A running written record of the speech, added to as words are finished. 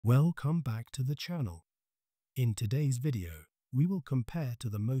Welcome back to the channel. In today's video, we will compare to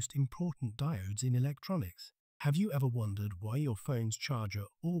the most important diodes in electronics. Have you ever wondered why your phone's charger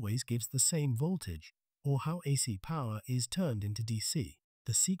always gives the same voltage, or how AC power is turned into DC?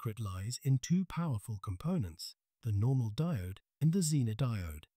 The secret lies in two powerful components, the normal diode and the Zener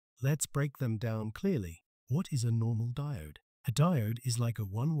diode. Let's break them down clearly. What is a normal diode? A diode is like a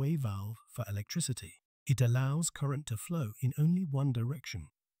one-way valve for electricity. It allows current to flow in only one direction,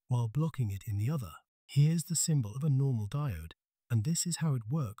 while blocking it in the other. Here's the symbol of a normal diode, and this is how it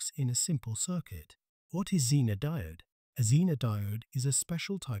works in a simple circuit. What is Zener diode? A Zener diode is a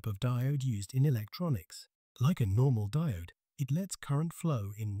special type of diode used in electronics. Like a normal diode, it lets current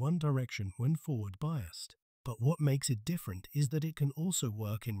flow in one direction when forward biased. But what makes it different is that it can also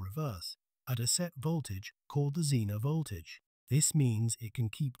work in reverse, at a set voltage called the Zener voltage. This means it can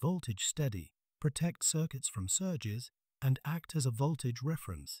keep voltage steady, protect circuits from surges, and act as a voltage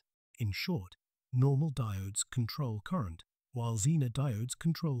reference. In short, normal diodes control current, while Zener diodes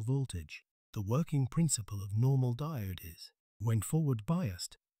control voltage. The working principle of normal diode is, when forward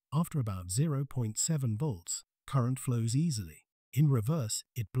biased, after about 0.7 volts, current flows easily. In reverse,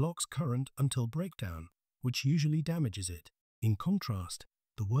 it blocks current until breakdown, which usually damages it. In contrast,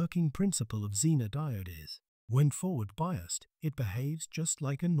 the working principle of Zener diode is, when forward biased, it behaves just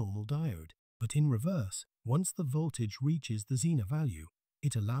like a normal diode. But in reverse, once the voltage reaches the Zener value,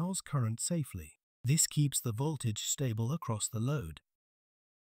 it allows current safely. This keeps the voltage stable across the load.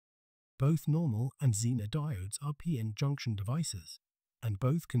 Both normal and Zener diodes are p-n junction devices, and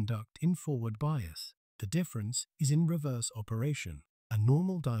both conduct in forward bias. The difference is in reverse operation. A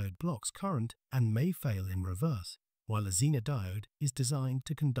normal diode blocks current and may fail in reverse, while a Zener diode is designed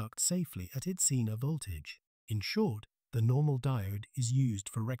to conduct safely at its Zener voltage. In short, the normal diode is used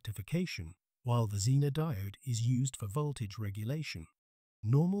for rectification, while the Zener diode is used for voltage regulation.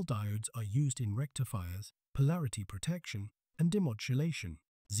 Normal diodes are used in rectifiers, polarity protection, and demodulation.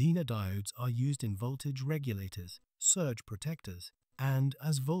 Zener diodes are used in voltage regulators, surge protectors, and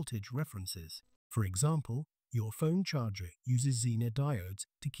as voltage references. For example, your phone charger uses Zener diodes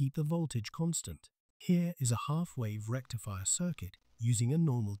to keep the voltage constant. Here is a half-wave rectifier circuit using a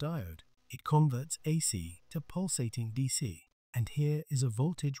normal diode. It converts AC to pulsating DC. And here is a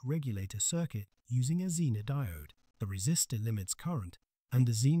voltage regulator circuit using a Zener diode. The resistor limits current, and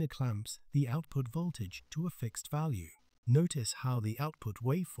the Zener clamps the output voltage to a fixed value. Notice how the output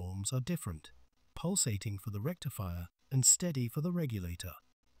waveforms are different, pulsating for the rectifier and steady for the regulator.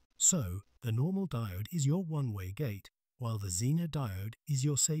 So, the normal diode is your one-way gate, while the Zener diode is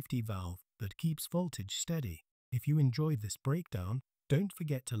your safety valve that keeps voltage steady. If you enjoyed this breakdown, don't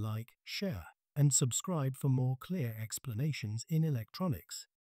forget to like, share, and subscribe for more clear explanations in electronics.